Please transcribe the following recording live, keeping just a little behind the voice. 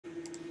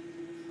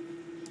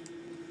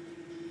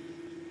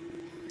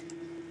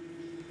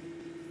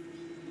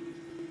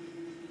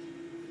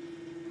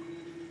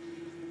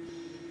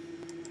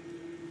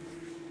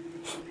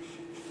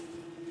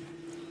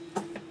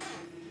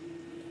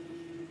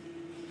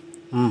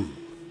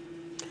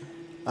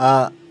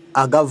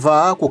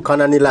Agava ku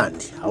Canan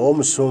land awo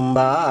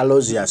musumba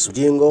Aloysius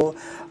Bujingo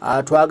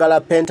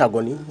Twagala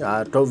Pentagon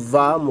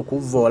tova mu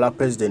kuvoola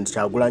President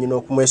Kyagulanyi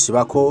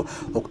n'okumwesibako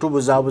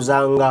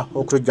okutubuzabuzanga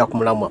okutujja ku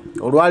mulamwa.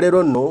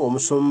 Olwaleero nno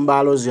omusumba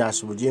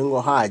Aloysius Bujingo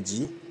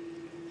Haji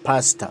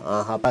Pastor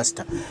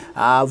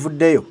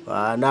avuddeyo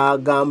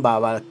n'agamba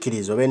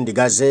abakkirizo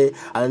b'endiga ze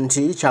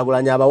nti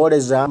Kyagulanyi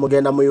abawoleza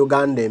mugenda mu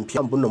Uganda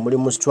empya mbuno muli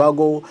mu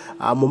struggle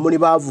muli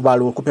baavu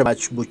balunkupe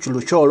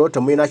buchulucholo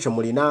temulina kye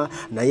mulina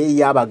naye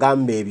ye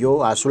abagamba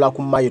ebyo asula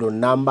ku mayiro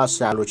namba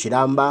kyalo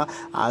Kiramba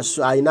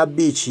ayina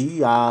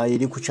biichi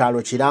eri ku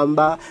kyalo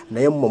Kiramba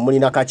naye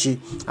mulina kaki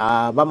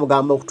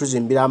bamugamba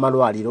okutuzimbira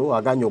amalwaliro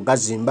aganya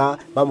ogazimba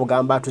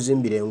bamugamba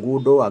atuzimbire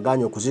enguudo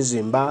aganya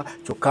okuzizimba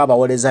kyokka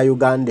abawoleza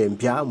Uganda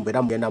empya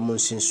mbera mugenda mu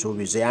nsi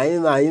nsuubize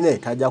ayine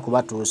tajja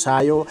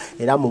kubatuusaayo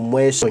era mu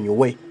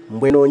mwesonyiwe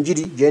mbweno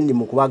njiri jendi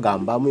mu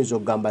kubagamba muyinza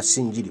okugamba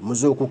si njiri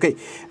muzuukuke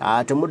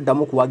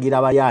temuddamu kuwagira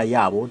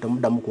abayaaya abo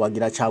temuddamu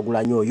kuwagira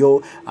Kyagulanyi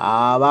oyo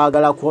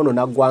abaagala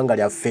kwonona ggwanga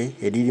lyaffe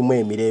eririmu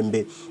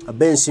emirembe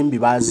b'ensimbi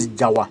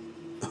baazijjawa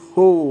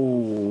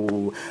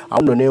awo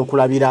nno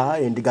nenkulabira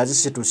endiga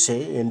zisituse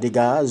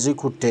endiga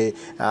zikutte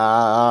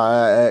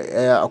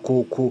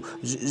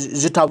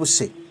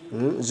zitabuse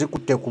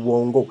zikutte ku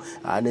bwongo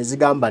ne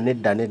zigamba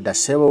nedda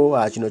sebo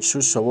kino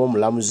kisusse oba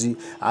omulamuzi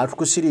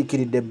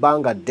tukusiriikiridde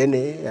ebbanga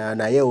ddene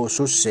naye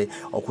osusse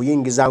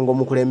okuyingizanga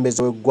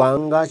omukulembeze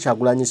w'eggwanga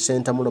Kyagulanyi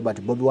Ssentamu Robert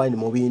Bobi Wine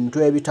mu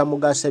bintu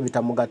ebitamugasa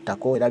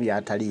ebitamugattako era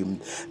byataliimu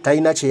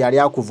talina kye yali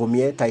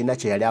akuvumye talina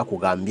kye yali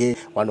akugambye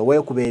wano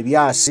weekuba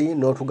ebyasi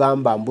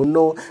n'otugamba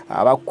mbuno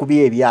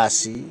abakubye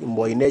ebyasi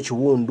mbw'olina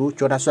ekiwundu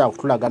kyotasobola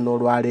kutulaga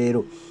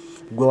n'olwaleero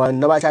gwe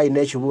wannabakyalina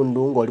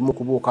ekibundu ng'oli mu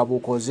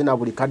kubuukabuuka ozina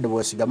buli kadde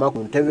bwesigama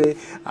ku ntebe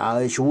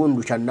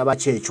ekiwundu kyannaba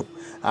kyekyo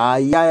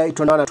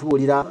tonna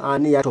natubuulira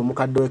ani yata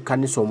omukadde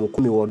w'ekkanisa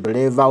omukumi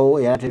w'odoleevawo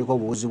era teriko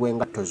obuwuzi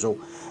bw'engatto zo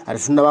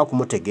tetunnaba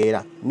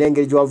kumutegeera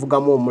n'engeri gye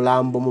wavugamu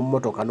omulambo mu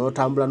mmotoka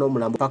n'otambula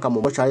n'omulambo paka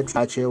mu mokyali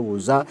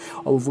tukyakyewuuza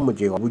obuvumu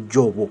gye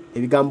wabujja obwo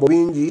ebigambo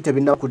bingi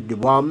tebinna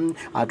kuddibwamu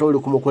ate oli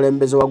ku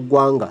mukulembeze wa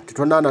ggwanga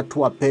tetonna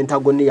natuwa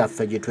Pentagoni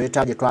yaffe gye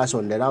twetaaga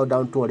twasonderawo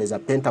down tuwoleza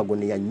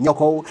Pentagoni ya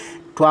nnyoko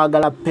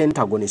twagala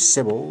Pentagon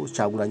ssebo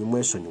Kyagulanyi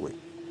mwesonyiwe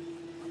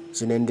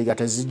zino endiga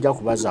tezijja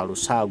kubaza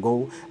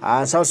lusaago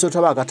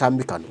nsawusa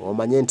akatambi kano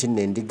omanye nti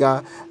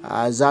n'endiga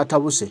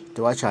zaatabuse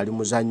tewakyali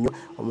muzannyo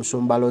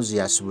omusumba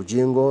Aloysius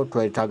Bujingo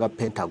twetaaga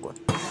Pentagon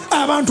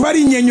abantu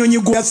bali ennyonyi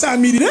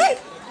yasaamirire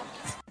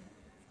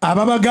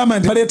ababagamba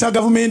nti baleeta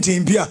gavumenti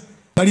empya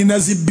balina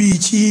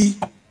zibbiiki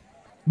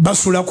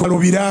basula ku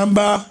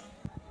lubiramba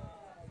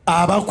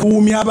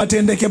abakuumi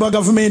abatendekebwa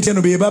gavumenti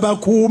eno be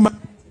babakuuma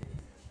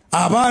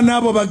abaana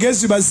abo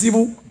bagezi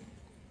bazibu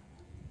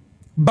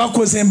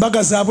bakoze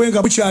embaga zaabwe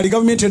nga bukyali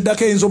gavumenti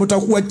eddako eyinza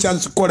obutakuwa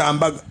chance kukola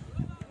mbaga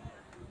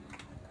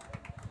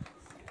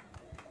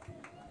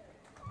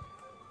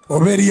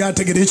oba eri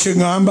yategere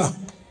kyeŋŋamba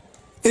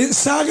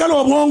saagala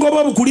obwongo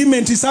bwo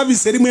bukulimenti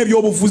saavisi erimu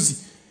ebyobufuzi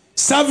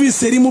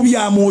saavisi erimu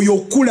bya mwoyo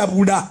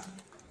okulabula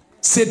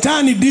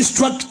setaani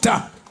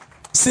distractor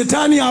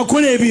setaani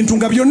akola ebintu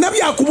nga byonna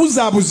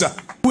byakubuzaabuza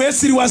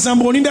weesiriwaza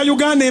mb'oninda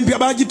Uganda empya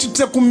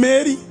bagititte ku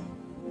mmeeri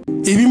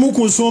ebimu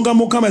ku nsonga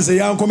Mukama ze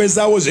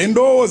yankomezaawo ze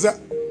ndowooza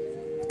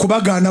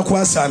kubagaana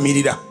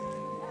kwasaamirira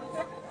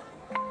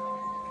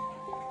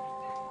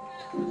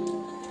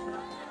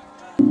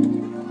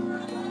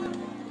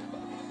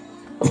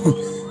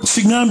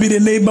kiŋambire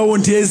neighbawo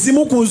nti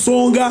ezimu ku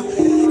nsonga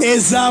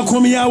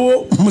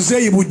ezaakomyawo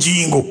muzeeyi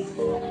Bujingo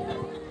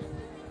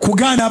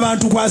kugaana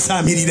abantu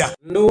kwasaamirira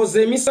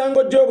ndowooza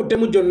emisango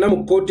gy'obutemu gyonna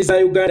mu kkooti za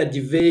Uganda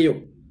giveeyo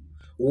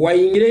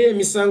wayingireyo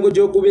emisango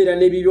gy'okubeera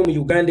n'ebibyo mu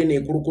Uganda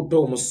n'ekulukuta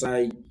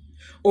omusaayi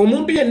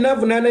omuntu yenna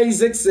avunaana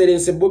His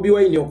Excellency Bobi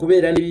Wine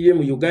okubeera n'ebibyo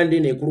mu Uganda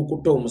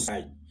n'ekulukuta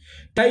omusaayi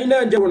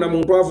talina njawulo na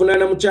muntu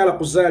avunaana mukyala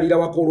kuzaalira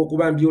waka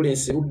olw'okuba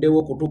ambulance eruddewo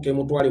okutuuka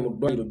emutwale mu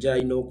ddwaliro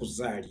gy'alina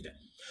okuzaalira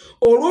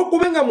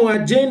olw'okuba nga mu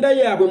agenda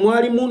yaabwe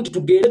mwalimu nti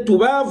tugende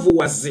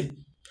tubaavuwaze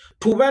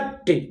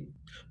tubatte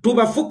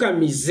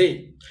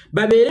tubafukamize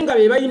babeere nga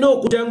be balina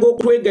okujanga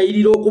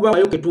okutwegayirira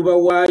okubawaayo ke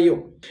tubawaayo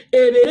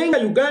ebeere nga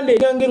Uganda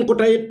eryange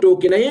enkota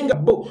y'ettooke naye nga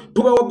bo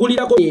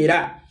tubawagulirako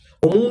era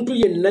omuntu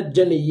yenna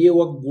ajja ne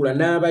yeewaggula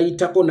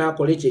n'abayitako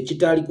n'akola ekyo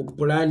ekitaali ku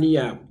pulaani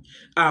yaabwe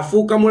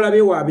afuuka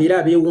mulabe waabwe era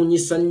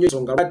abeewuunyisa nnyo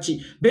ensonga lwaki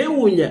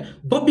beewuunya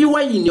Bobi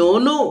Wine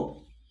ono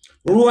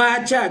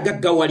lwaki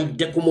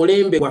agaggawalidde ku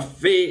mulembe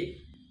gwaffe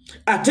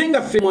ate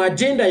nga ffe mu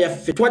agenda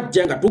yaffe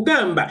twajja nga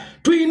tugamba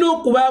tulina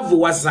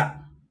okubaavuwaza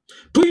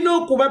tulina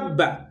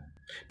okubabba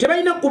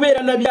tebalina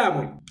kubeera na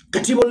byabwe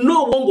kati bonna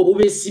obwongo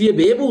bubeesibye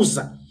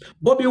beebuuza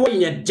Bobi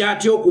Wine ajja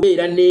atya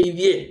okubeera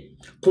n'ebye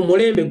ku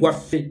mulembe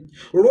gwaffe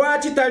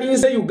lwaki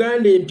talinze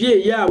Uganda empya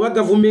eyaabwe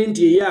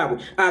gavumenti eyaabwe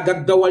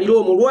agaggawalira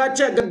omwo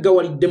lwaki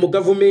agaggawalidde mu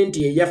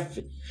gavumenti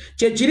eyaffe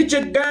kyekiri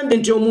kyeggambe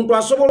nti omuntu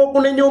asobola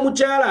okunenya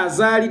omukyala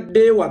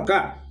azaalidde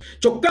ewaka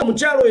Kyokka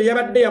mukyalo oyo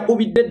yabadde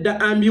yakubidde dda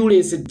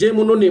ambulance ejje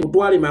muno ne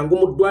mutwale mangu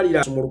mu ddwaliro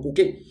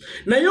asumulukuke.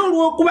 Naye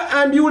olw'okuba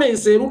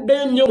ambulance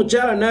eruddeyo nnyo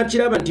mukyala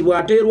n'akiraba nti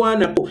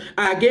bw'ateerwanako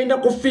agenda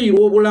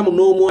kufiirwa obulamu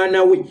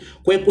n'omwana we.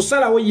 Kwe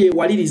kusalawo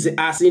yeewalirize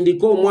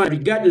asindike omwana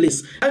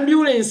regardless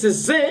ambulance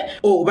ze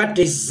oba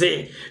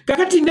tezze.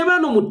 Kakati ne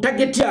bano mu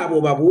tageti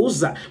abo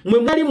babuuza mwe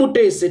mwali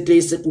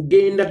muteeseteese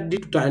kugenda ddi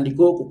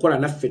tutandike okukola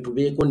naffe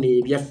tubeeko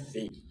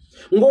n'ebyaffe.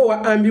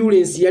 Ngowa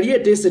ambulance yali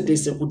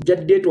eteeseteese kujja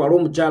ddi etwala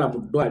omukyala mu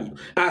ddwaliro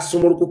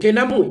asumulukuke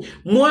nammwe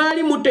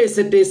mwali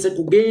muteeseteese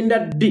kugenda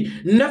ddi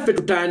naffe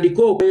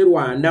tutandike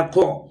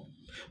okwerwanako.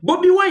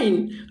 Bobi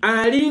Wine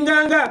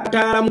alinganga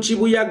akataala mu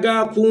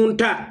kibuyaga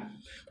kunta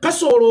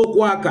kasobola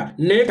okwaka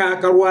naye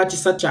kaaka lwa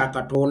kisa kya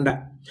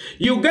Katonda.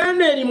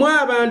 Uganda erimu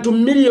abantu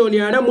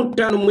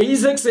 45,000,000 mu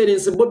His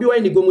Excellency Bobi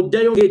Wine gwe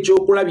mujjayo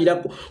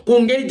ng'ekyokulabirako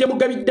ku ngeri gye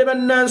mugabidde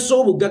bannansi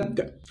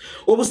obugagga.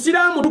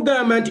 Obusiraamu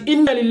tugamba nti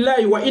inna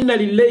lillahi wa inna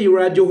ilaihi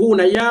raji'un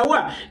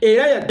yawa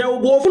era yaddawo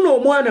bw'ofuna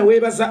omwana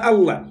weebaza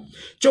Allah.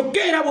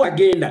 Kyokka era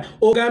bw'agenda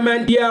ogamba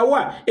nti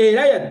yawa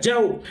era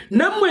yajjawo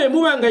nammwe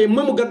mubanga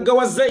yemmwe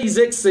mugaggawaza His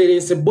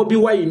Excellency Bobi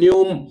Wine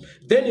omu.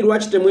 Then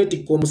lwaki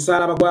temwetikka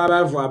omusaalaba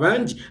gw'abaavu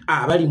abangi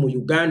abali mu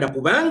Uganda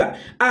kubanga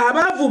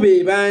abaavu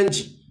be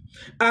bangi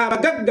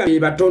abagagga be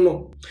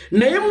batono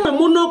naye mmwe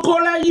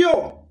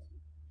munokolayo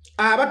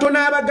abatono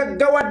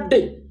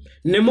abagaggawadde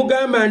ne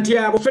mugamba nti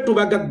abo ffe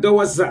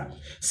tubagaggawaza.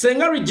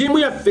 Senga regimu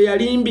yaffe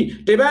yalimbi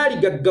tebaali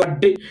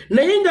gaggawadde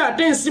naye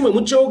ng'ate ensi mwe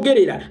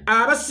mukyogerera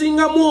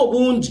abasingamu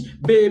obungi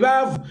be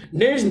baavu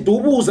ne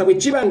ntubuuza bwe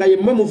kiba nga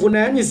yemmwe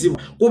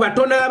muvunaanyizibwa ku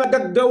batono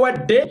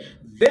abagaggawadde.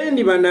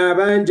 Then bano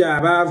abangi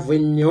abaavu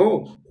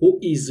ennyo who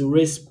is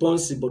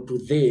responsible to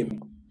them?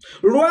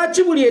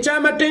 Lwaki buli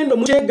ekyamatendo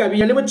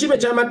mukyegabira ne bwe kiba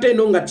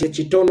ekyamatendo nga kye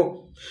kitono?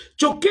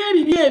 Kyokka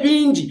ebibi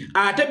ebingi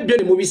ate byo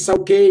ne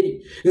mubisawuka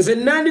eri. Nze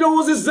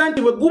nandirowoozezza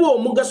nti bwe guba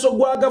omugaso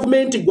gwa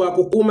gavumenti gwa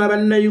kukuuma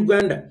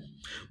bannayuganda,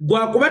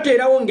 gwa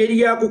kubateerawo ngeri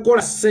ya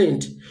kukola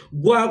ssente,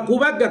 gwa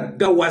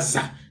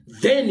kubagaggawaza,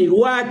 then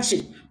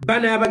lwaki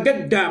bano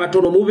abagagga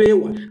abatono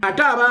mubeewa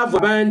ate abaavu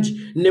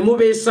abangi ne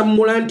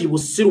mubeesammula nti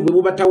bussiru bwe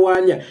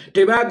bubatawaanya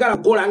tebaagala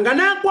kukola nga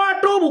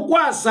n'akwata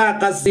obukwasa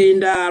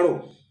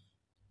akazindaalo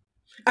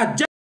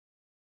ajja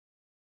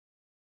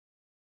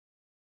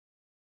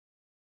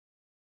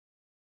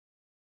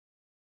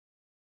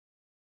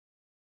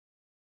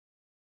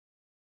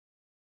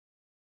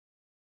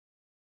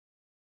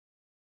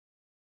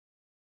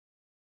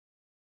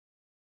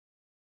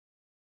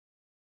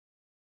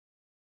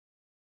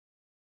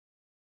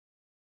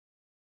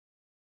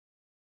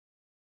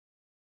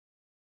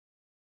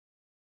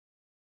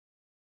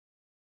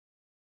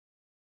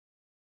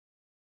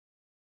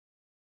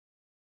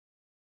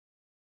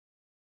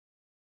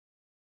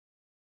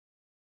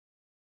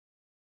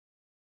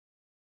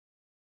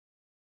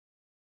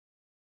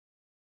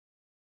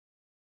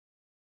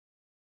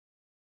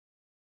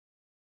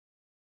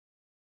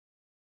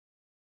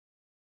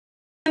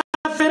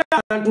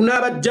abantu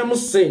n'abajjamu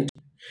ssente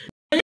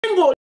naye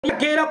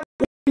ng'olyakeera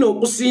kuno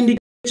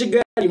okusindika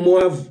ekigaali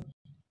mwavu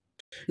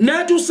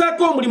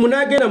n'atuusaako omulimu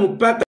n'agenda mu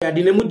paaka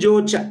yadi ne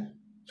mugyokya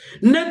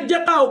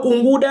n'ajjakaawo ku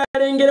nguudo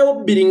alengerewo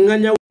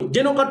bbiriŋŋanyawo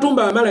Jeno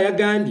Katumba amala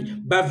yagambye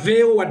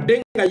baveewo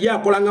wadde nga ye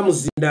akola nga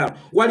muzindaalo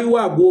waliwo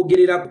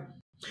agwogererako.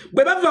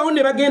 Bwe bavaawo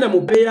ne bagenda mu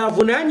bbeera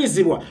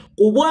avunaanyizibwa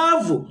ku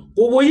bwavu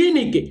ku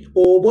buyinike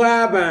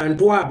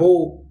obw'abantu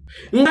abo.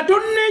 Nga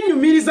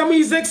tonnenyumiriza mu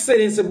His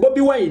Excellency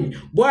Bobi Wine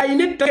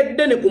bw'ayina ettaka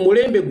eddene ku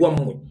mulembe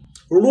gwammwe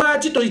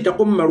lwaki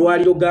toyitako mu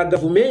malwaliro ga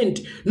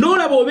gavumenti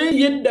n'olaba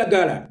obeeyo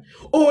eddagala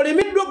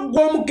olemeddwa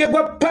gw'omuke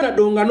gwa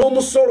Panadol nga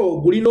n'omusolo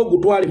ogulina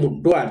ogutwale mu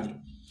ddwaliro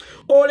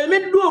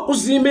olemeddwa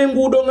okuzimba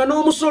enguudo nga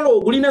n'omusolo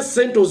ogulina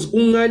ssente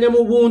ozikuŋŋaanya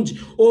mu bungi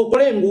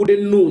okole enguudo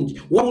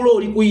ennungi wabula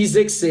oli ku His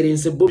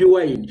Excellency Bobi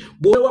Wine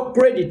bw'owewa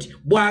credit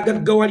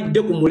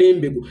bw'agaggawalidde ku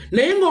mulembe gwo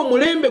naye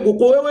ng'omulembe gwo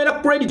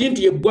kw'owewera credit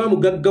nti ye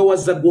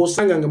gwamugaggawaza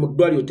gw'osanga nga mu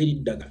ddwaliro teri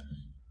ddagala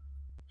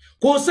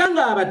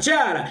kw'osanga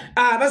abakyala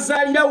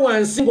abazaalira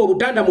wansi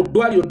ng'obutanda mu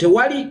ddwaliro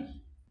tewali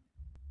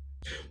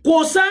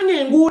kw'osanga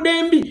enguudo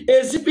embi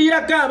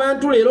ezifiirako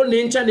abantu leero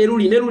n'enkya ne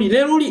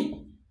luli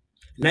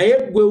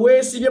naye gwe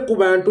weesibye ku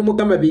bantu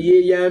Mukama be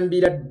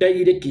yeeyambira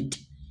direct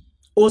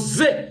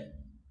oze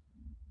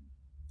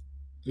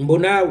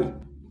mbonaawe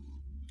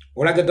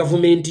olaga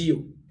gavumenti yo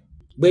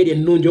bweri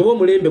ennungi oba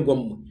omulembe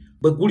gwammwe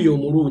bwe guli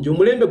omulungi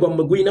omulembe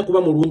gwammwe gulina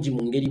kuba mulungi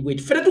mu ngeri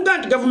bweti ffe tetugaa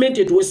nti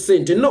gavumenti etuwe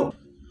ssente no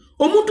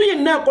omuntu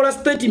yenna akola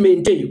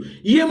statement eyo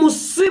ye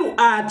musiru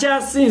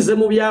akyasinze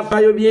mu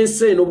byafaayo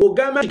by'ensi eno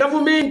bw'ogamba nti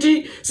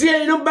gavumenti si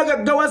yalina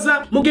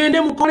obbagaggawaza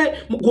mugende mukole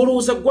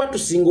mugolooza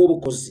gwatusinga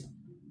obukozi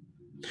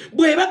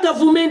bw'eba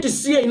gavumenti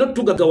si yalina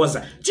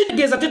otugaggawaza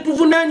kitegeeza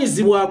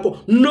tetuvunaanyizibwako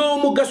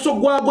n'omugaso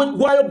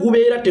gwayo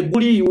gubeera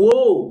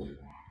teguliiwo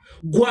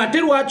gwate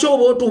lwaki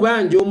oba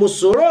otubanja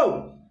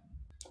omusolo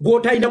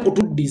gw'otalina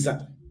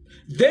kutuddiza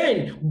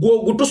then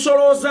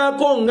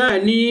gw'ogutusoloozaako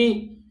ng'ani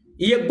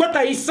yeggwe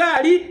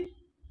Kayisaali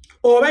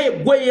oba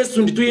yeggwe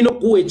Yesu nti tulina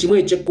okuwa ekimu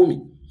eky'ekkumi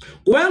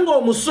kubanga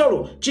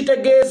omusolo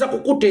kitegeeza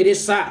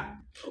kukuteresa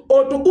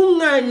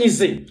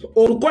otukuŋŋaanyize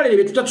olukolere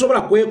bye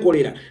tutasobola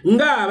kwekolera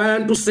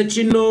ng'abantu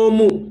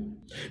ssekinoomu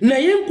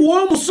naye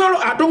nkuwa omusolo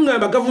ate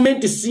oŋŋamba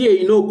gavumenti si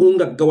erina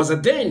okungaggawaza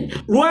then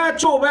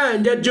lwaki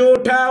obanja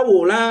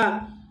gy'otaawola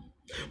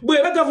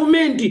bw'eba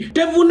gavumenti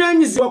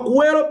tevunaanyizibwa ku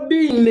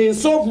well-being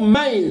of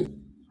mind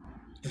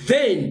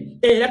then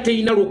era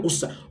terina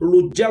lukusa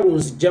lujja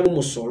lunzijjamu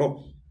musolo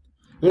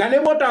nga ne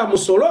bw'otaba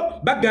musolo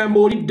bagamba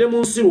olidde mu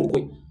nsi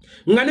lukwe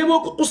nga ne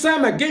bw'okukusa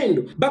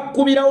amagendo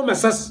bakkubirawo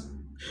masasi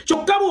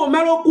kyokka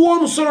bw'omala okuwa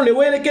omusolo ne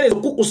weerekereza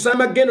okukusa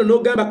amagendo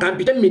n'ogamba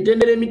kampite mu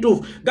mitendera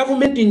emituufu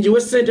gavumenti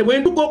njiwe ssente bwe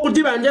ntuka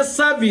okugibanja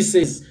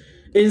services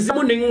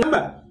enzimu ne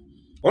ŋŋamba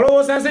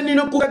olowooza nze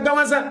nnina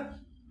okugaggawaza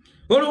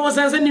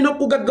olowooza nze nnina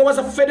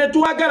okugaggawaza ffe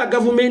tetwagala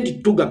gavumenti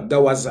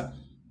tugaggawaza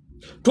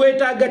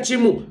twetaaga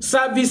kimu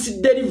service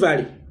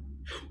delivery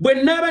bwe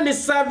nnaaba ne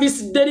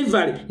service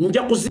delivery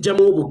nja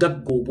kuzijjamu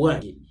obugagga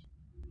obwali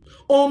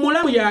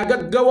omulamu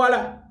yagaggawala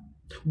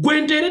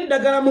gwe nteera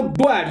eddagala mu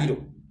ddwaliro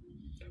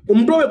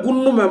omutwe we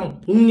gunnumamu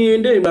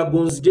ŋŋende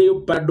magonzijeyo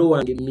paddo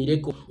wange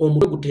mireko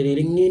omutwe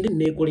guterere ŋŋende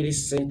neekolera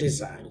essente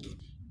zange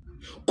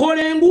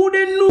kola enguudo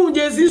ennungi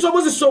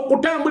ezinsobozesa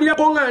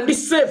okutambulirako nga ndi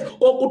safe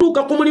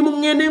okutuuka ku mulimu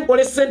ŋŋende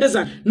nkola essente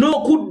zange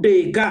n'okudda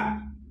eka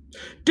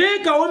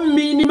teekawo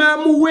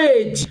minimum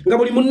wage nga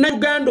buli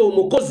munnayuganda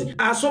omukozi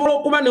asobola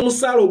okuba ne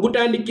musaala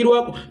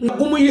ogutandikirwako nga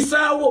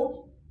gumuyisaawo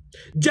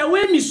jjawo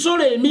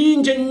emisolo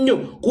emingi ennyo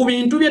ku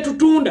bintu bye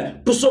tutunda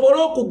tusobole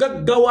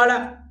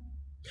okugaggawala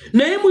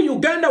naye mu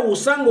Uganda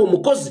w'osanga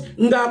omukozi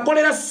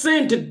ng'akolera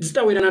ssente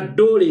zitawera na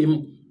ddoola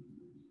emu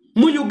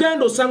mu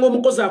Uganda osanga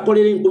omukozi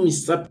akolera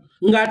 3,000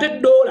 ng'ate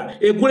ddoola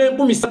egula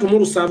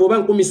 37,000 oba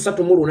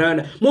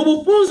 38,000 mu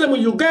bufunze mu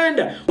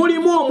Uganda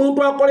mulimu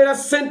omuntu akolera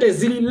ssente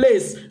ziri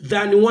less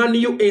than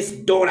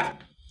 $1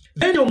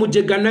 then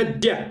omujega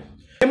najja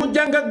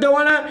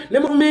emujjangaggawala ne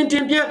movement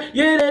empya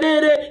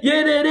yererere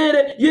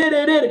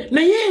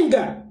naye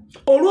nga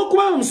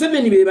olw'okuba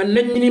Museveni be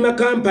bannannyini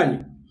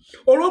makampani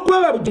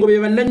olw'okuba Bujingo be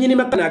bannannyini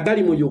makampani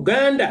agali mu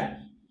Uganda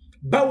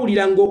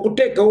bawulira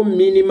ng'okuteekawo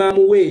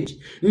minimum wage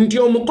nti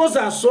omukozi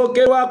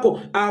asookerwako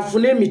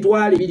afune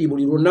 $200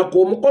 buli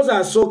lunaku omukozi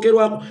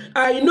asookerwako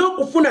alina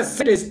okufuna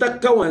ssente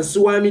zitakka wansi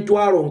wa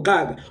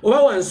 $60,000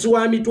 oba wansi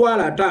wa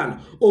 $50,000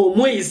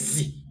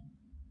 omwezi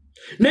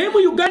naye mu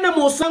Uganda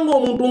mw'osanga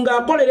omuntu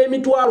ng'akolera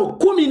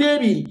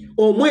 $12,000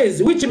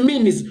 omwezi which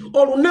means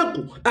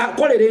olunaku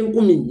akolera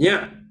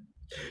 4,000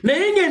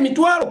 naye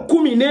ng'emitwalo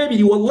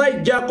 12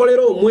 wallahi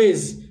gy'akolera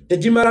omwezi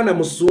tejimala na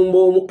musumba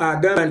omu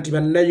agamba nti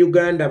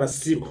bannayuganda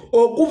basiru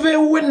okuva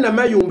ewuwe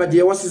Namayumba gye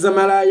yawasiza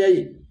malaaya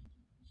ye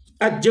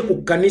ajje ku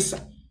kkanisa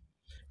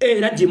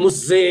era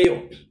gimuzeeyo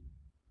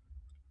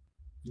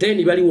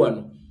then bali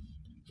wano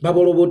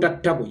babolobota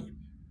ttabwe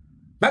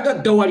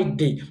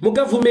bagaggawalidde mu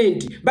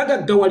gavumenti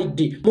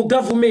bagaggawalidde mu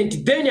gavumenti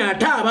then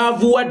ate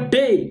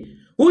abaavuwadde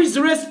who is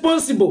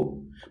responsible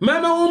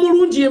maama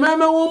w'omulungi ye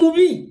maama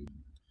w'omubi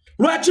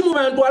lwaki mu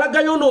bantu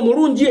alagayo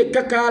n'omulungi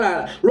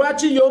ekkakaalala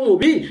lwaki yo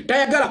omubi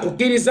tayagala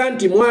kukkiriza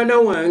nti mwana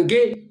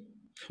wange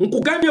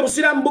nkugambye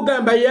obusiraamu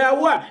bugamba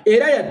yawa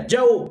era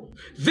yajjawo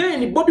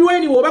then Bobi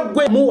Wine bw'oba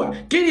gwe muwa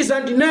kkiriza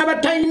nti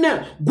n'abatalina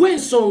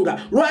gw'ensonga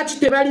lwaki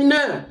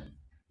tebalina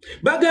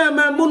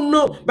bagamba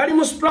munno bali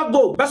mu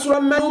struggle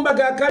basula mu mayumba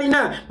ga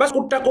kalina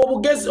basukuttaka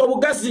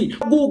obugazi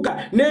guuga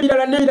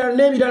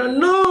n'ebirala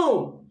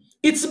no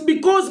it's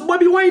because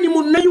Bobi Wine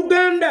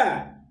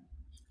munnayuganda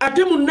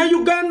ate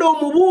munnayuganda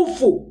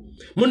omubuufu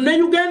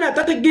munnayuganda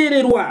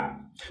atategeererwa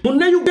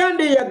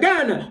munnayuganda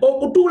eyagaana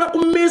okutuula ku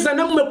mmeeza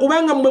nammwe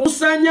kubanga mmwe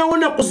musaanyawo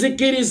na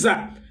kuzikiriza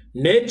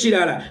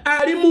n'ekirala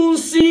ali mu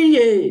nsi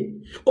ye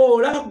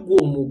olaba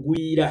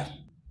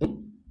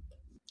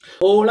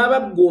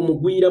ggwe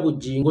omugwira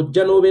Bujingo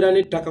ojja n'obeera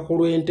n'ettaka ku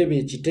lw'entebe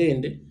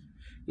ekitende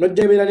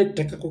n'ojja beera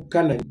n'ettaka ku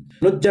Canan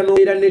n'ojja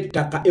n'obeera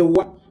n'ettaka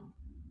ewa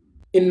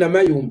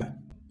Namayumba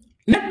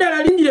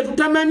naddala lingi lye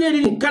tutamanya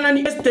eriri mu Canan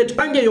Estate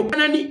bange eyo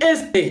Canan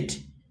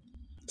Estate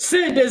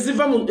sente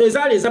eziva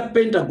ezaali eza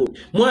Pentagon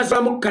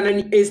mwazaamu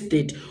Canan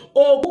Estate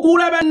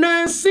okugula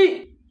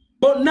bannansi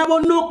bonna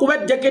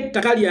okubajjako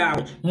ettaka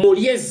lyabwe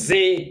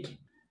mulyeze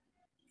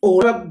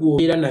olaba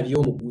gwobeera nabyo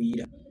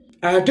omugwira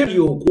ate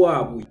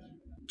byokwabwe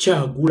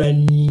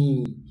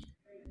Kyagulanyi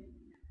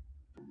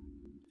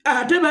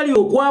ate bali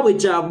okwabwe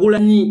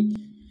Kyagulanyi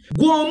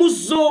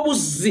gw'omuzza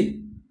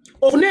obuzzi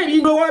ofune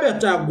ebintu ewabya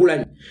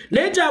Kyagulanyi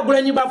naye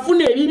Kyagulanyi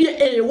bafuna ebibye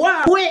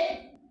ewaabwe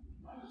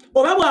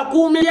oba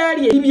bw'akuuma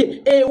ebyali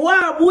ebibye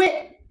ewaabwe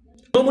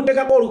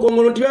omutekako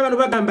olukongono nti bano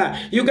bagamba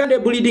Uganda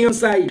bleeding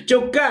inside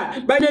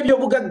kyokka balina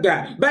ebyobugagga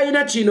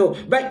balina kino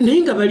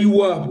naye nga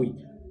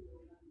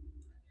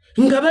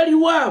bali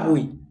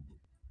waabwe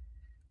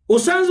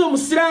osanze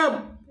omusiraamu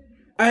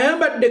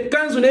ayambadde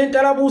ekkanzu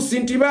n'entalabuusi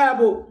nti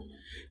baabo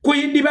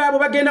kuyindi baabo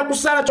bagenda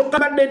kusaala kyokka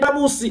badde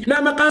entabuusi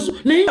n'amakanzu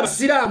naye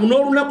abasiraamu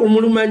n'olunaku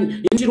mulumanyi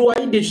nti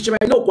lwayidde ekyo kye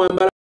balina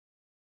okwambala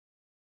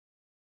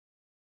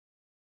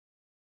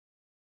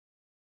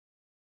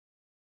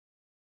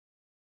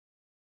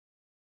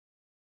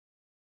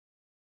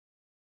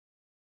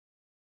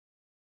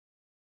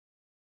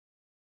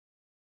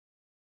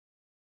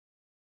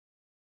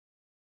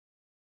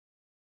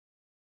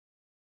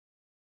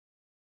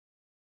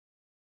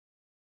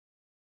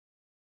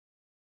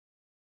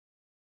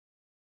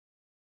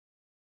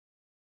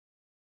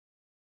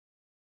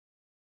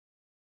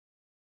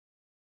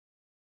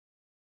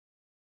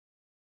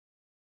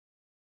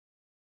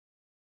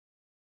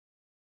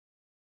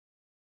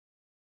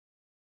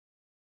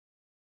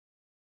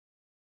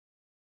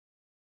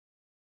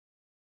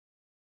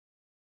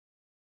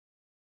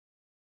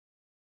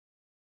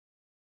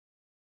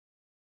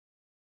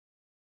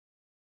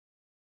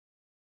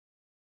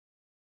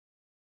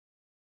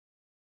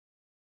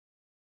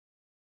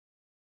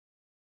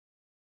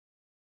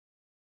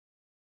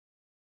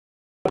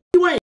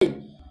Wine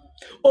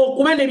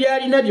okuba ne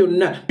byalina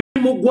byonna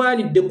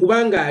bimugwanidde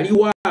kubanga ali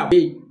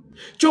waabe.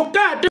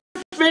 Kyokka ate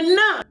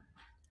ffenna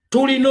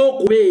tulina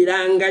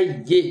okubeera nga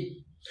ye.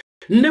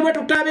 Ne bwe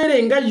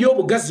tutabeere nga ye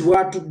obugazi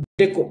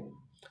bwatuddeko.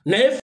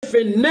 Naye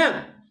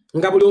ffenna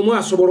nga buli omu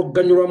asobola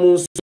okuganyulwa mu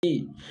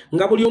nsi,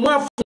 nga buli omu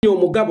afunye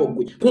omugabo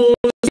gwe ku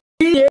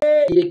nsi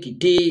ye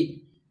kiti.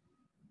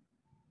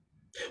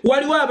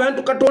 Waliwo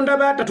abantu Katonda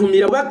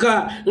batatumira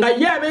baka nga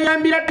ye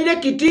abeeyambira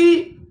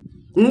direkiti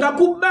nga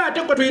kubba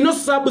ate kwe tulina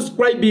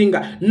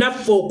subscribinga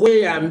naffe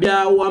okweyambya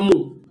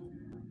awamu.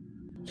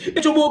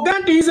 Ekyo bw'oga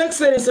nti His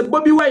Excellency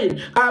Bobi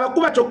Wine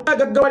abakuba kyokka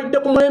gaggawalidde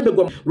ku mulembe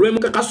gwammwe lwe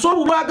mukakasa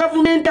obu bwa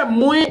gavumenti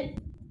ammwe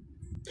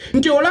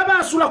nti olaba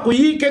asula ku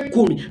yiika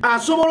 10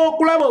 asobola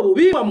okulaba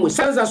obubi bwammwe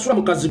sanza asula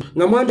mu kazibu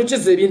nga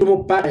mwanjokeza ebintu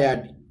mu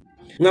paayadi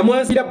nga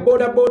mwanzira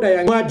boda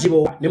yange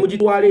mwagibowa ne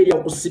mugitwala eri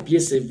ku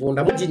CPS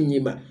evunda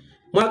mwaginyima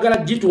mwagala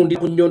gitundi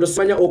ku nnyondo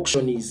simanya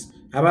auctions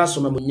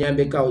abasoma mu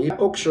Nyambekawo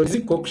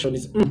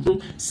auctions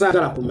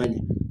saagala kumanya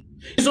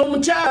izo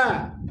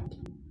mukyala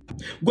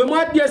gwe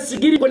mwadya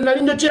sigiri gwe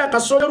nali njokera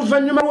kasoolo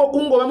oluvannyuma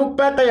lw'okungoba mu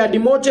paayadi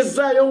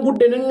mwokyezaayo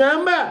ngudde ne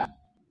ŋŋamba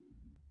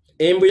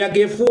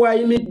embuyaga efuuwa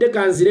ayimidde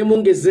kanziremu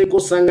ngezeeko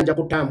osanga nja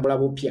kutambula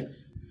bupya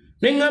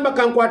ne ŋŋamba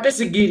kankwate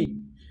sigiri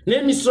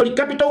n'emisoli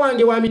kapito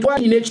wange wa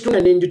mitwalo n'ekitundu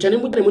n'enjokya ne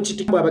mujja ne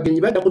mukitikibwa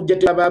abagenyi bajja kujja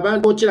teba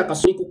abantu okyera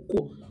kasooli ku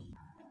kkubo.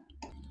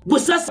 Gwe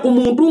sasa ku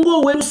muntu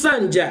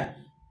ng'oweerusanja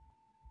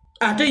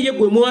ate ye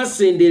gwe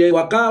mwasendera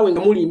ewakaawe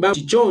nga mulimba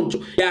kikyonco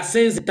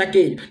yasenze ettaka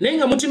eryo naye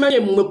nga mukimanye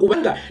mmwe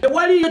kubanga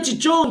tewaliyo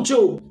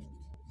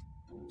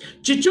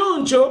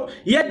kikyonco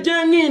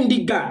yajjanga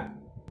endiga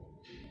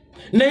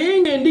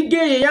naye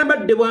ng'endiga eyo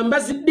eyambadde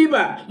bwambazi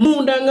ddiba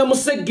munda nga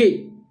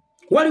musege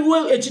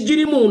waliwo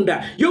ekigiri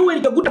munda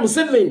Yoweri Kaguta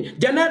Museveni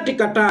Janati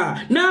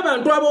Kataaha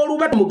n'abantu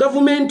ab'olubatu mu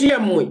gavumenti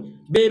yammwe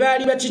be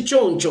baali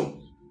bakikyonco.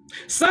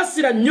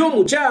 Saasira nnyo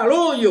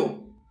omukyalo oyo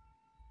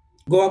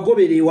gwe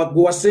wagoberera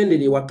gwe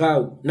wasendera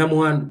ewakaawe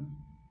namwandu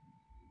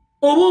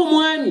oba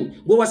omwami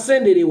gwe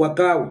wasendera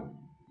ewakaawe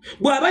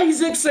bw'aba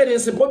His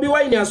Excellency Bobi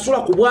Wine asula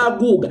ku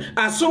bwaguuga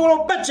asobola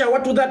okubakyawa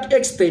to that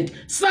extent.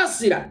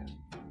 Saasira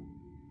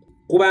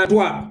ku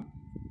bantu abo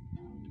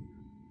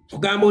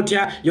ogamba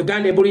otya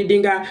Uganda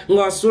ebulidinga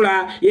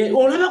ng'asula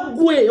olaba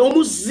gwe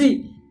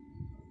omuzzi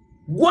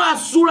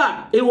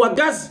gwasula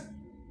ewagazi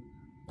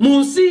mu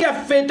nsi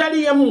yaffe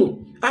etali yammwe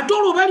ate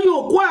olwo bali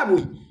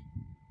okwabwe.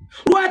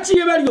 Lwaki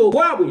ye bali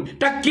okwabwe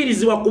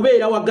takkirizibwa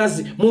kubeera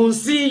wagazi mu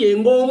nsi ye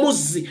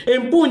ng'omuzzi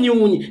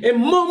empuunyuunyi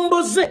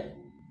emmomboze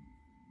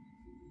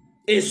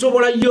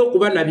esobola yo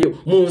okuba nabyo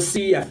mu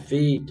nsi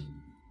yaffe.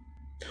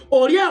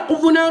 Oli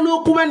akuvunaana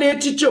okuba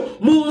n'ekikyo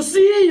mu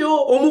nsi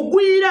yo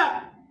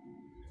omugwira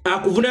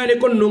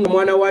akuvunaaneko nno nga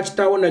mwana wa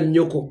kitaawo na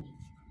nnyoko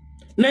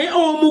naye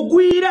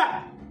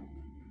omugwira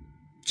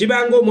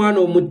kibanga omwana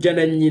omujja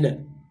na nnyina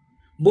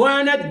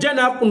bw'anajja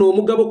n'afuna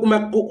omugabo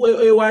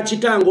ewa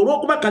kitange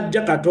olw'okuba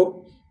kajja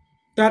kato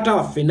taata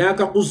waffe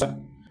n'akakuza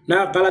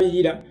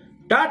n'akalabirira.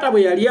 Taata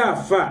bwe yali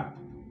afa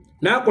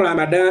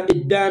n'akola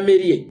eddaame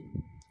lye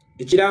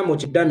ekiraamo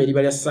kye eddaame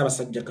liba lya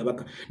Ssaabasajja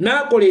Kabaka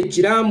n'akola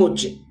ekiraamo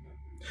kye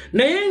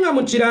naye nga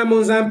mu kiraamo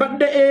nze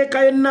mpadde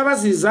eka ye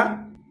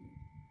Nabaziza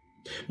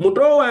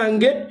muto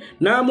wange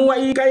n'amuwa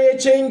yiika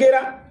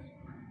y'ekyengera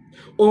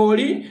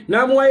oli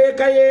n'amuwa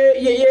yiika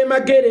ye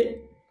Magere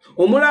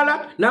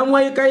omulala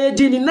n'amuwa yiika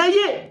y'Ejini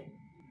naye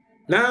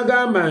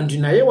n'agamba nti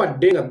naye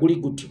wadde nga guli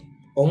gutyo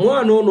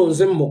omwana ono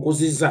nze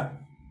mmukuziza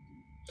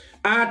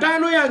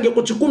 5 yange ku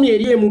 10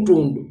 eri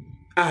emutundu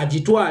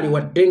agitwale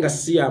wadde nga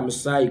si ya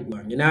musaayi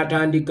gwange.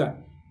 N'atandika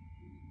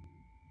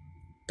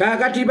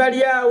kaakati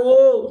bali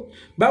awo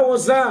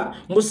bawoza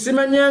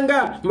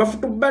musimanyanga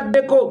mafutu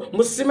baddeko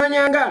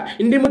musimanyanga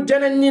ndi mujja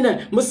na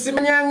nnyina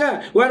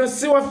musimanyanga wano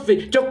si waffe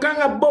kyokka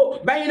nga bo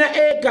balina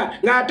eka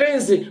ng'ate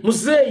nze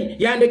muzeeyi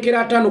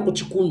yandekera 5 ku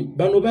 10.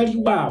 Bano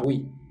bali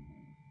waabwe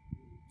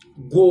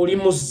gw'oli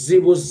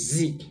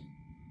muzibuzi.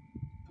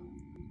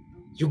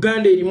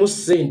 Uganda erimu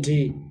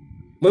ssente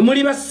mwe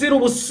muli basiru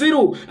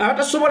busiru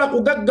abatasobola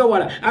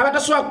kugaggawala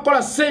abatasobola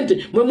kukola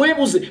ssente mwe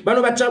mwebuze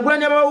bano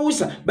Bakyagulanya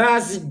babawusa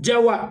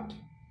bazijjawa.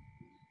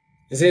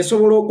 Nze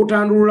nsobola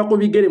okutandulula ku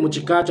bigere mu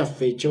kika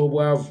kyaffe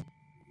eky'obwavu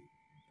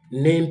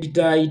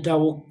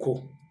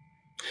n'empitaayitawokko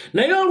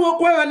naye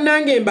olw'okuba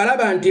bannange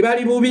mbalaba nti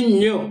bali bubi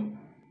nnyo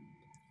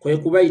kwe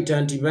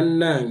kubayita nti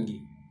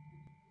bannange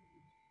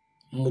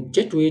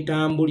mujje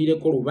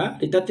twetambulireko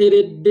lubaale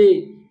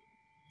tateredde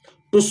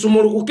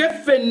tusumulukuke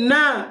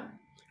ffenna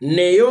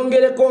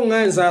neeyongereko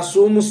nga nze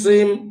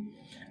asuumuseemu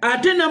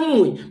ate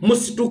nammwe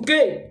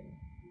musituke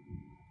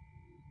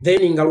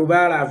then nga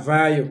lubaale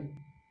avaayo.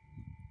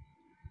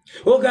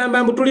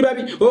 Ogamba mbu tuli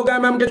babi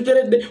ogamba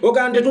mutetuteredde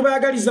ogamba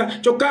tetubaagaliza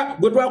kyokka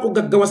gwe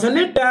twakugaggawasa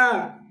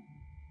nedda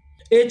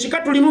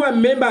ekika tulimu ba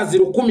members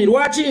 10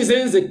 lwaki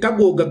nze nzekka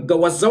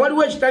gw'ogaggawasa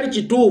waliwo ekitali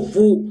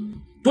kituufu.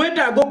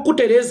 Twetaaga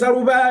okukutereeza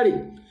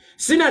lubaale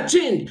sina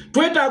kindi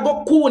twetaaga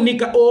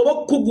okuwunika oba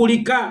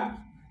okugulika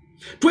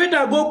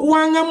twetaaga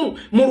okuwangamu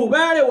mu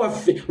lubaale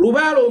waffe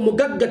lubaale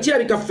omugagga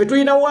kirabika ffe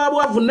tulina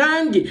waabwavu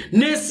nange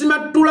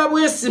neesimattula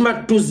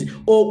bwesimattuzi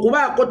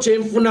okubaako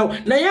kyenfunawo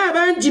naye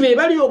abangi be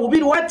bali obubi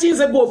lwaki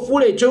nze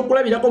gwofuula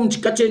ekyokulabirako mu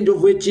kika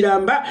ky'enjovu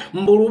ekiramba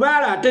mbu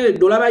lubaale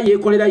ateredde olaba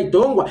yeekolera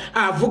itongwa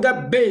avuga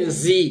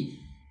benzi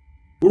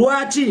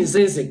lwaki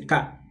nze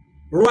nzekka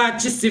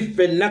lwaki si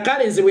ffenna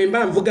kale nze bwe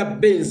mba nvuga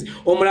benzi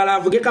omulala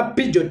avuge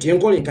kapijoti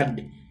enkola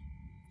enkadde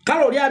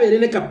kale oli abeere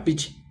ne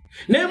kapiki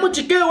naye mu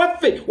kika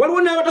ewaffe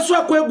waliwo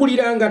n'abatasobola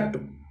kwegulira ngatto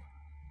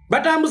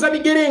batambuza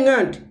bigere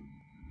nga nti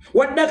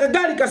wadde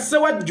akagaali kasse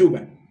wajjuba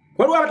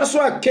waliwo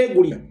abatasobola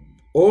keegulira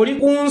oli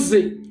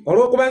kunze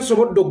olw'okuba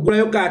nsobodde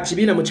okugulayo ka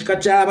kibiina mu kika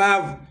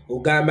ky'abaavu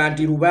ogamba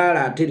nti lubaale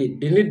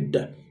ateredde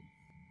nedda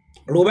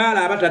lubaale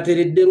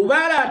abatateredde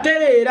lubaale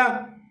atereera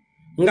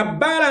nga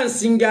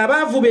balansinga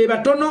abaavu be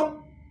batono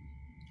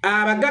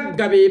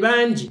abagagga be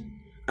bangi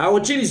awo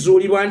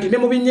kirizuulibwa nti ne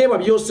mu binyeebwa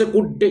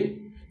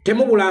byosekudde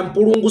temubula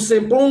mpulunguse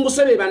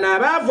be bano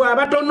abaavu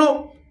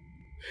abatono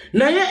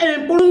naye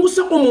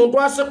empulunguse ku muntu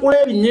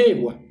asekula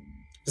ebinyeebwa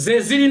ze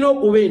zirina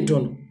okuba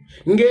entono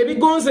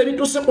ng'ebigonze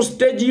bituuse ku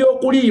siteegi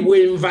y'okuliibwa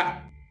enva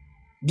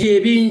bye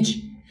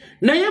bingi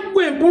naye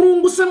gwe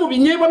empulunguse mu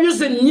binyeebwa byo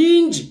ze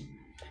nnyingi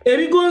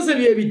ebigonze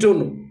bye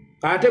bitono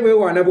ate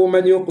bwewaana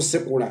bw'omanyi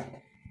okusekula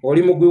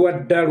oli mugwi wa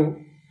ddalo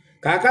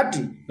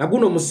kaakati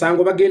naguno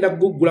musango bagenda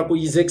kuguggula ku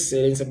His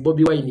Excellency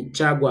Bobi Wine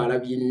Kyagwa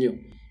alabye nnyo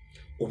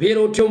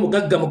obeera otya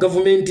omugagga mu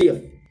gavumenti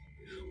yaffe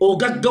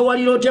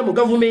ogaggawalira otya mu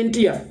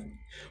gavumenti yaffe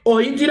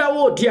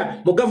oyitirawo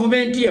otya mu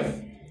gavumenti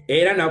yaffe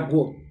era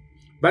nagwo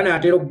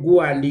banaatera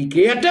okuguwandiika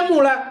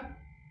eyatemula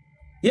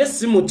ye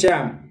si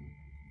mukyamu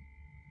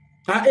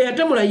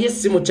eyatemula ye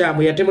si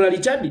mukyamu eyatemula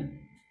Richard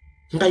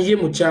nga ye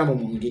mukyamu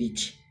mu ngeri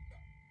ki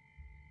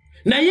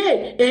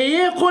naye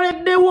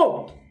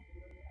eyeekoleddewo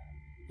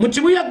mu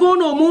kibuyaga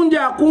ono omungi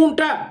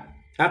akunta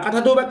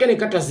akatadooba kene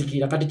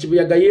katazikira kati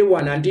kibuyaga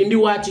yeewaana nti ndi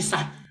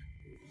wakisa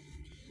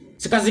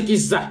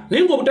sikazikiza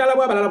naye ng'obutaala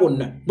bw'abalala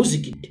bonna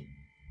buzikidde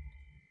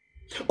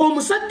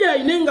omusajja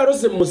alina engalo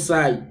ze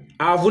musaayi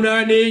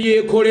avunaana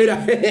eyeekolera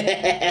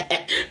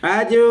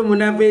ajo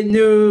munafu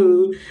ennyo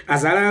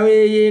asalawo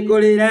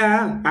eyeekolera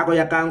ako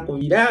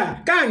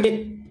yakankubira kange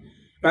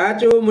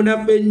ajo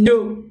munafu ennyo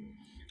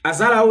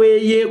asalawo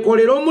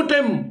eyeekolera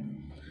omutemu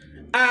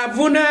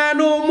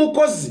avunaana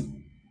omukozi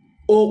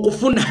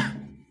okufuna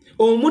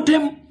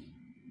omutemu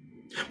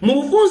mu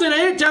bufunze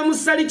naye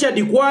kyamussa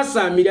Richard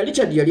kwasaamira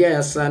Richard yali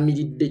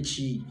ayasaamiridde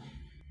ki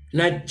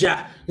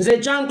najja nze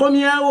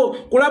kyankomyawo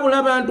kulabula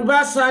abantu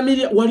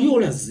basaamirira wali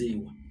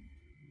olazeewa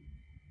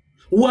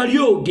wali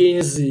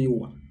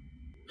ogenzeewa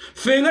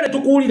ffe nga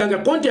tetukuwuliranga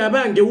konti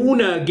abange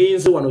wuuna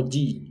agenze wano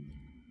jiini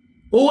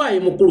owaaye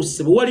mukulu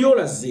ssebo wali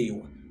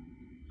olazeewa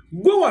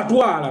gwe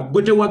watwala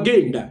gwe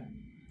tewagenda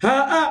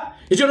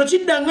ekyo no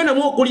kiddanga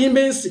namwe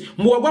okulimba ensi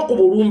muwagwa ku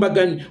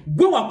bulumbaganyi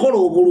gwe wakola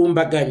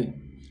obulumbaganyi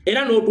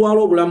era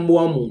n'otwala obulamu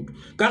bwa muntu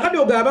kakati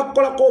ogaba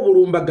kukolako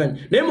obulumbaganyi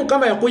naye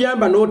Mukama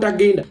yakuyamba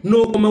n'otagenda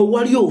n'okoma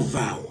wali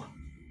ovaawa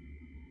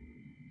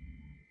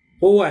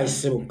owaaye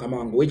ssebo Mukama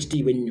wange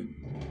w'ekitiibwa ennyo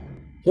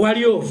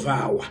wali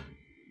ovaawa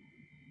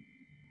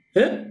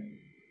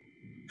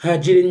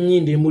hajira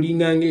ennyindi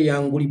emulinganga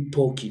eyanguli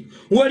pooki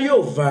wali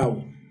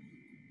ovaawa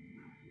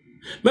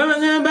Mama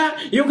ngamba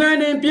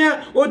Uganda empya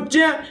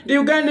ojja the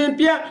Uganda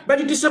empya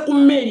bagitisa ku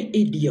mmeri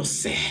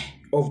idiose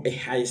of the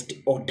highest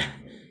order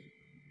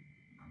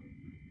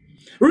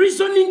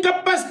reasoning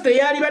capacity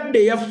yali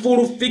badde ya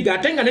full figure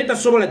atenga neta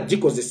sobola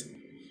gikozesa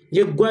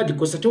ye gwadi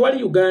kosa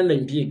tewali Uganda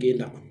empya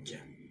egenda kujja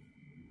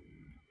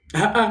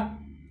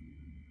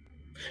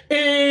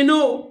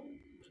no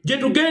je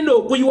tugenda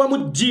okuyiwa mu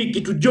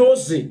jiki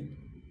tujoze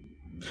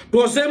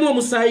twosemu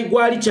omusaayi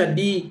gwali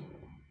kyadi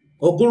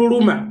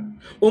ogululuma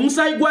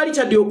omusaayi gwali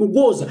kyadde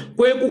okugoza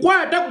kwe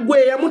kukwata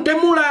gwe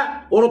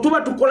yamutemula olwo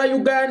tuba tukola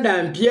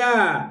Uganda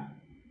mpya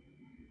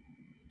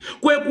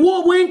kwe kuwa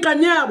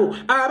obwenkanyabo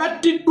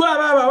abattiddwa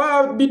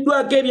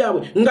ababiddwako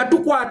ebyabwe nga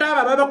tukwata abo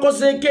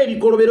ababakozeeko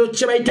ebikolobero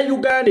kye bayita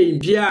Uganda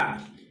empya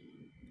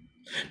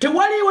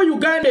tewaliwo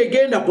Uganda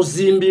egenda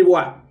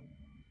kuzimbibwa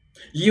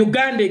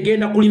Uganda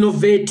egenda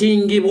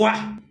kulinovatingibwa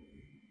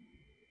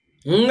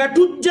nga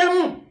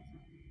tujjamu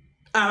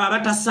abo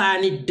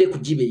abatasaanidde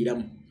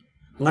kugibeeramu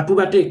nga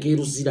tubateeka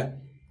eruzira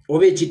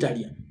oba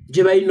ekitalya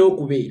gye balina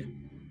okubeera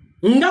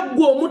nga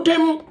ggwe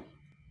omutemu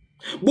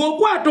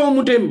bw'okwata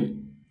omutemu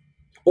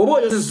oba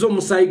oyozesa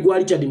omusaayi gwa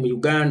Richard mu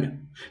Uganda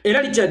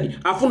era Richard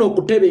afuna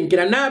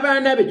okutebenkera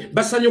n'abaana be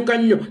basanyuka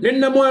nnyo ne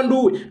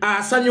nnamwandu we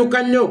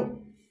asanyuka nnyo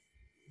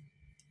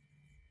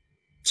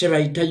kye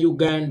bayita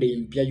Uganda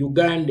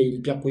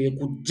empya kwe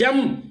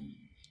kujjamu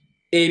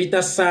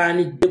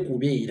ebitasaanidde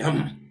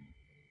kubeeramu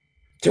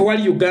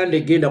tewali Uganda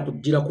egenda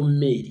kujjira ku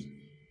mmeeri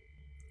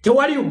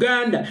tewali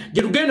Uganda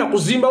gye tugenda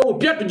kuzimbawo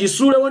pya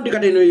tugisuulewo ndi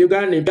kati eno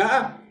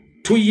Uganda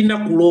tuyina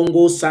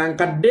kulongoosa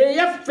nkadde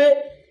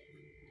yaffe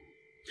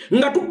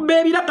nga tukuba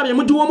ebiraka bye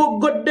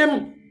mugiwomogoddemu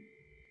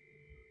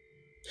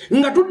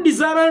nga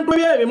tuddiza abantu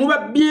ebyabe bye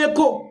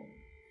mubabbyeko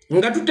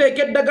nga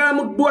tuteeka eddagala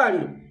mu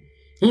ddwaliro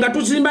nga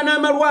tuzimba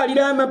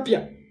n'amalwaliro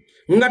amapya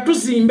nga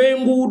tuzimba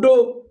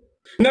enguudo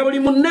nga buli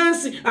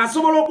munnansi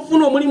asobola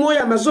okufuna omulimu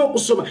oyo amaze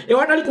okusoma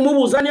ewatali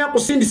kumubuuza ani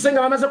akusindise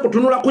nga bamaze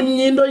kutunula ku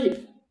nnyindo ye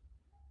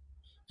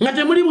nga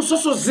temuli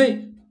busosoze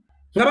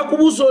nga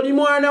bakubuuza oli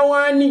mwana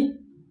waani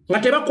nga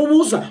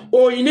tebakubuuza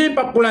oyina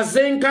empapula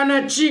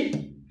zenkana ki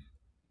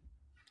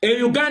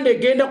Uganda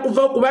egenda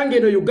kuva kubanga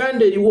eno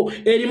Uganda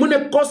erimu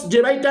ne kosi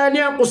gye bayita ani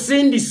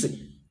akusindise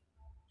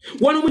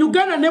wano mu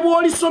Uganda ne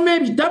bw'olisoma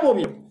ebitabo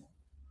byo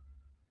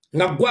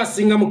nga gwe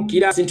asinga mu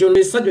kiraasi nti ono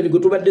essajja gwe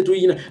tubadde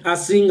tuyina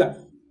asinga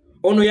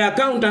ono ya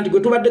accountant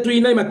gwe tubadde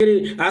tuyina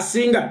Makerere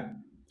asinga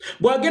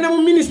bw'agenda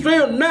mu ministry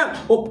yonna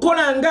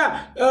okukola nga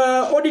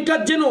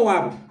auditor general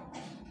waabwe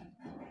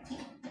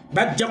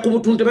bajja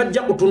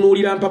tebajja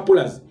kutunuulira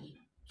mpapula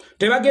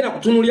tebagenda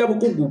kutunuulira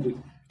bukugu bwe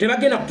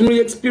tebagenda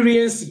kutunuulira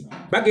experience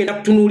bagenda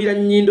kutunuulira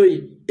nnyindo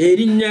ye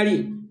erinnya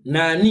lye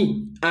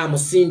naani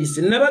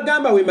amusindise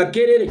nabagamba we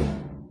Makerere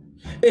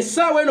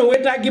essaawa eno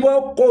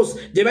weetaagibwawo course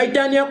gye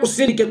bayita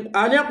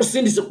ani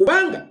akusindise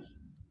kubanga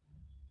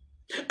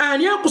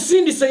ani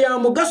akusindise ya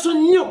mugaso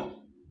nnyo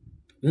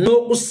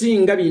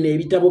n'okusinga bino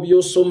ebitabo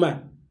by'osoma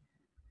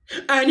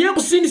ani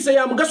akusindise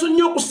ya mugaso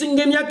nnyo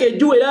okusinga emyaka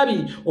egiwera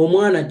 2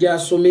 omwana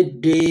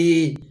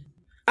gy'asomedde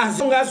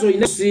azonga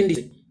azoyina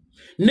kusindise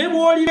ne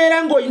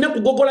bw'olibeera ng'olina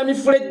kugogola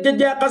mifulejje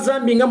gya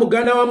Kazambi nga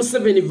muganda wa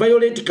Museveni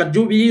Violet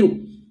Kajubiru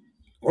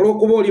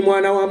olw'okuba oli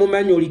mwana wa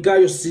mumanyi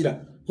olikaayo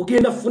ssira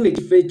ogenda kufuna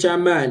ekifo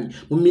eky'amaanyi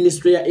mu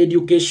ministry ya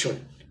education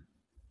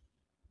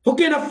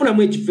ogenda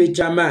kufunamu ekifo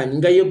eky'amaanyi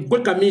nga ye gwe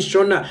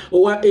commissioner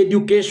owa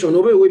education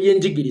oba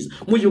ow'ebyenjigiriza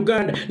mu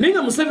Uganda naye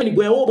nga Museveni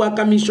gwe yawa obwa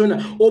commissioner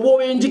oba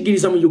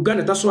ow'enjigiriza mu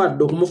Uganda tasobola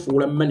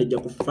okumufuula manager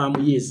ku faamu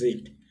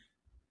y'ezente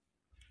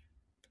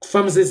ku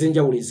faamu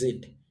z'ez'enjawulo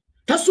ez'ente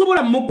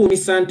tasobola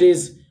mukuumisa nte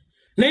ze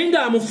naye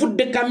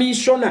ng'amufudde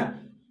commissioner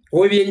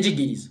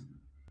ow'ebyenjigiriza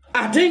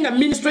ate nga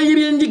ministry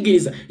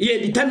y'ebyenjigiriza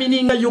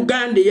yedetermininga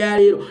Uganda ya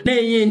leero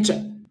n'ey'enkya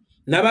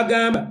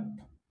nabagamba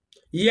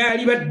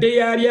yali badde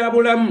ya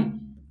byabulamu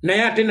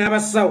naye ate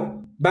n'abasawo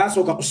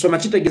basooka kusoma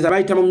kitegeeza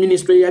bayita mu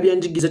ministry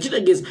y'ebyenjigiriza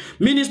kitegeeza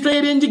ministry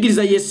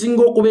y'ebyenjigiriza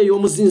yesinga okuba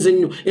ey'omuzinze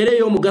ennyo era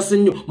ey'omugaso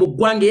ennyo mu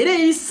ggwanga era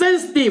eyi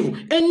sensitive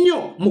ennyo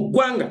mu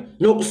ggwanga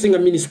n'okusinga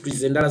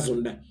ministries endala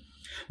zonna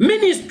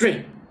ministry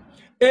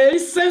eri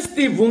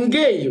sensitive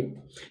ng'eyo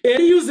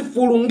eri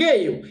useful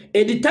ng'eyo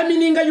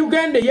edetermininga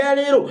Uganda ya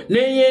leero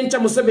n'ey'enkya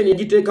Museveni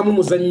egiteekamu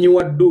muzannyi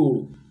wa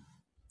dduulu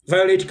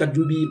Violet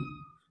Kajubiru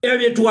ebyo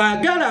bye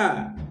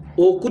twagala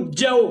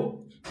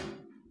okuggyawo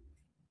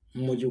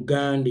mu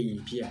Uganda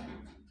empya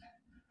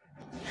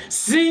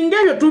singa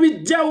ebyo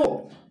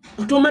tubijjawo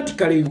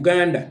automatically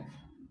Uganda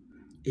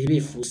eba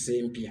efuuse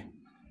empya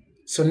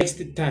so next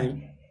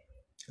time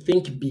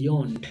think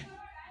beyond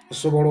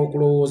osobola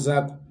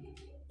okulowoozaako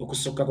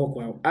okusokkako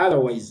kwawe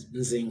otherwise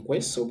nze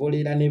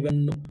nkwesobolera ne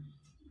banno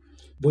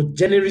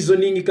bw'ojja ne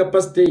reasoning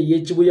capacity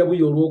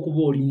y'ekibuyabuya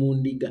olw'okuba oli mu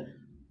ndiga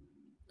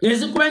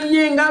nezikuba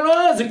nnyo engalo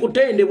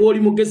zikutende bw'oli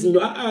mugezi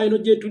nnyo eno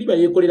gye tuli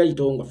bayeekolera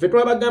itonga ffe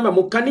twabagamba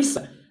mu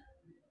kkanisa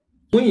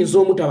muyinza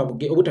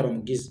obutaba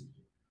mugezi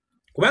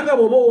kubanga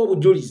bw'oba owa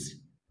obujulizi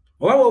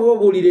oba bw'oba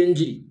obuulira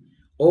enjiri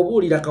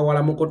obuulira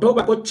kawala mukoto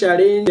obaako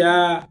challenge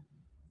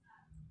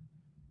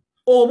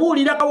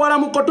obuulira kawala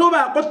mukoto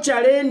obaako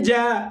challenge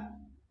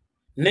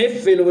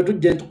neffe eno bwe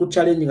tujja ku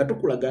challenge nga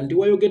tukulaga nti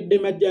wayogedde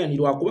majaani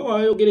lwakuba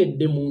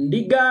wayogeredde mu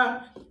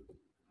ndiga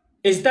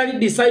ezitali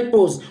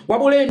disciples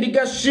wabula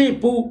endiga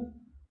sheep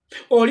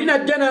oli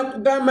najja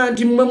nakugamba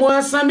nti mmwe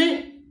mwasame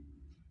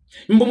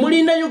mbu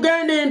mulinda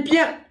Uganda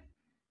empya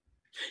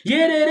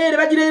yereerere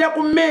bagireera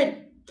ku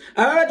mmere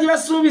ababati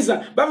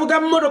basuubiza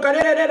bavuga mu mmotoka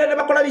leerere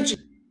bakola biki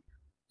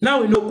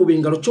naawe n'okuba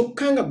engalo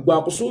kyokka nga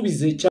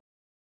gwakusuubiza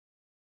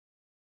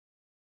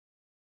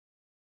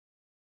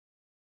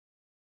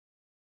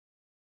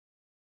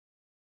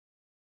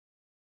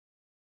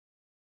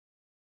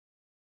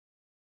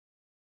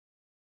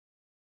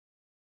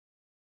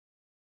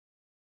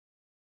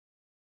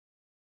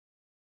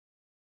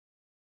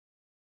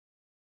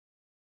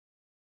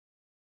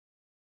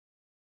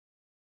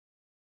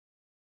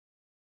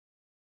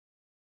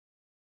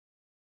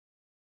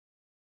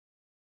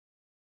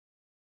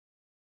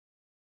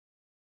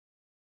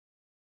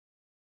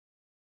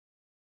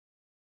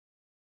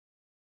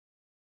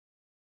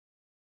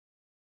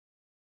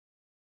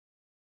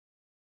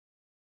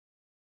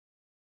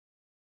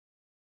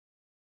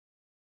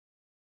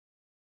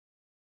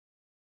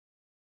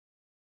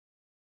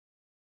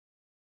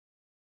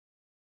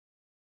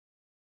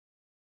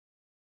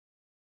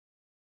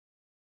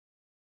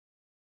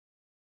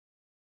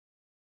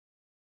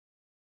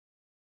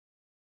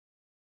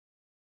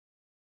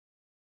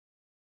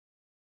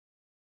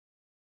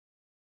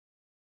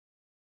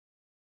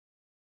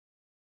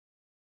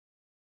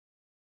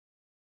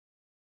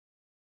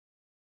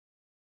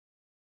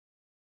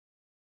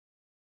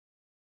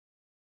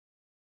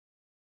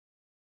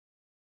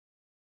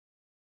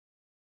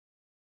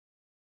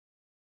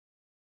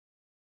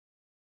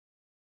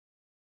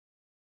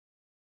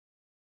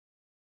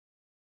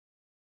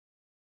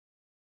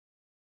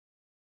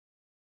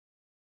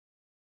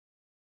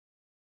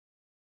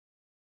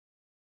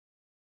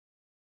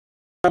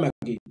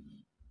amage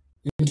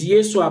nti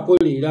Yesu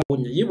akolera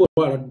abonya yibo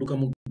aladduka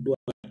mu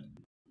ddwaliro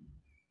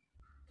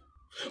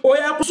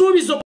oyo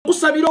akusuubiza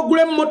okusabira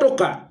ogule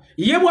mmotoka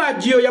ye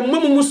bwagiyo yammwe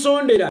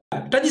mumusondera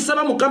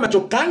tagisaba Mukama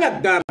kyokka nga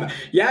gamba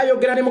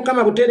yayogera ne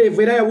Mukama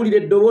butereevu era yawulira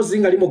eddoboozi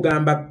nga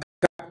limugamba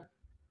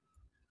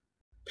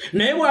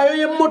naye bwayo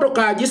ye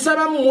mmotoka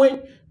agisaba mmwe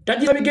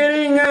tagisaba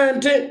bigere nga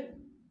nte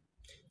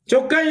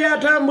kyokka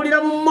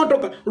yatambulira mu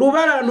mmotoka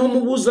lubala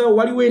n'omubuuza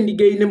waliwo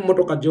endiga eyina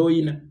emmotoka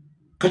gy'oyina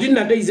kati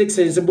nate His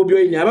Excellency Bobi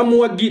Wine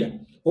abamuwagira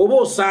oba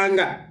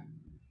osanga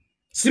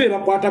sibe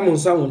bakwata mu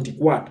nsawo nti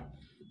kwata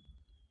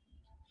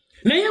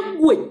naye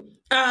gwe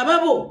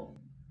ababo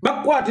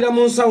bakwatira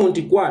mu nsawo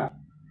nti kwata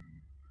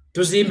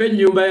tuzimbe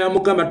ennyumba ya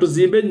Mukama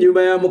tuzimbe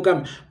ennyumba ya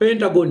Mukama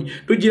Pentagon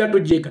tugira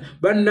tujeka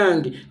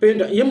bannange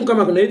ye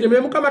Mukama naye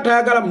Mukama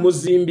tayagala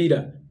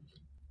muzimbira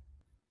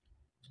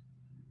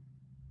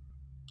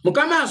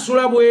Mukama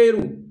asula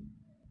bweru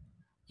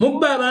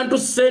mubba abantu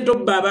ssente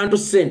obba abantu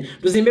ssente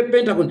tuzimbe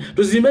Pentagon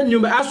tuzimbe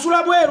ennyumba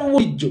asula bweru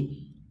bulijjo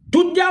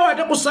tujjawo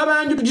ate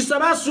kusaba nju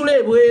tugisaba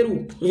asule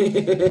bweru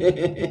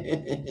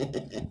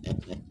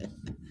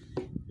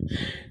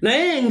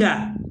naye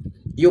nga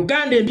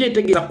Uganda empya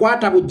etegeeza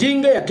kwata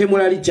Bujingo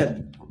yatemula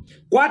Richard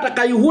kwata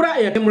Kayihura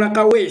yatemula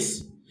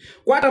Kawesi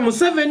kwata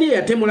Museveni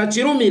yatemula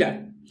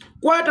Kirumira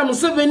kwata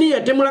Museveni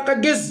yatemula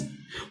Kagezi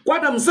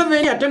kwata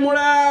Museveni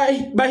yatemula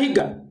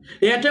Bahiga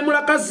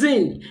yatemula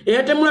Kazini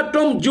yatemula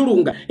Tom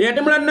Julunga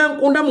yatemula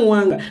Nankunda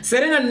Muwanga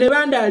Serena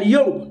Nebanda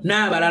aliyo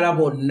n'abalala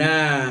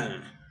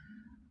bonna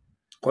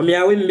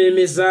komyawo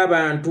emmeme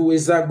z'abantu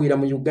ezagwira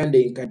mu Uganda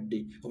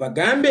enkadde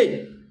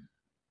obagambe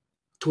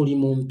tuli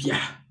mu mpya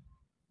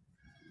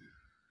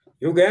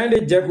Uganda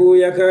ejja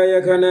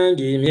kuyakayakana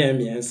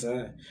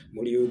ng'emyamyasa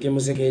mulyoke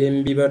musekere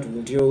mbibatu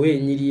nti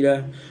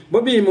owenyirira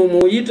Bobi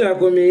mumuyita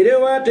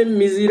akomerewo ate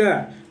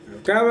mmizira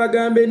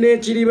kabagambe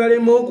n'ekiri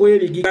balemu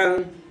okwebigira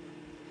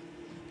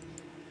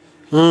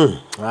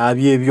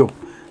abyebyo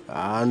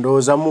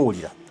ndowooza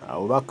muwulira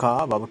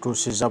obubaka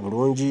babutuusiza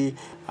bulungi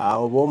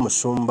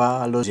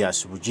obw'omusumba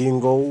Rosias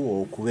Bujingo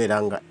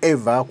okubeera nga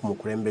eva ku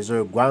mukulembeze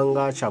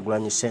w'eggwanga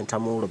Kyagulanyi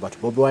Ssentamu Robert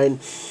Bobi Wine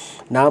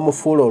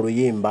n'amufuula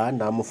oluyimba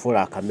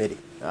n'amufuula akamere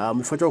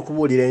mu kifo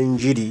ky'okubuulira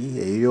enjiri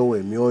eyo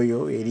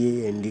emyoyo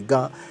eri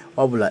endiga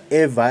wabula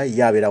eva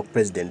yabeera ku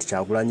President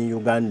Kyagulanyi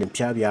Uganda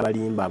empya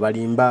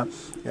abalimba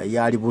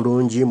yali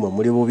bulungi mwe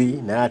muli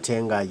bubi naye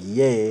ate nga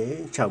ye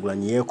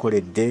Kyagulanyi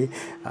yeekoledde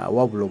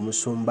wabula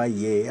omusumba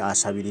ye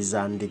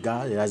asabiriza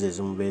ndiga era ze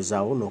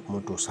zimubeezaawo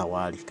n'okumutuusa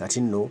waali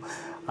kati nno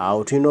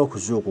awo tulina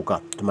okuzuukuka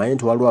tumanye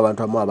nti waliwo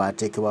abantu abamu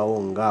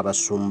abaateekebwawo nga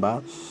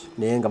abasumba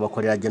naye nga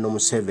bakolera General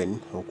Museveni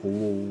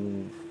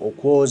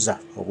okwoza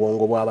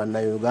obwongo bwa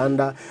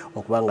bannayuganda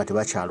okuba nga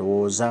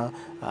tebakyalowooza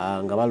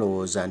nga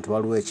balowooza nti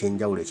waliwo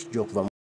ekyenjawulo ekijja okuva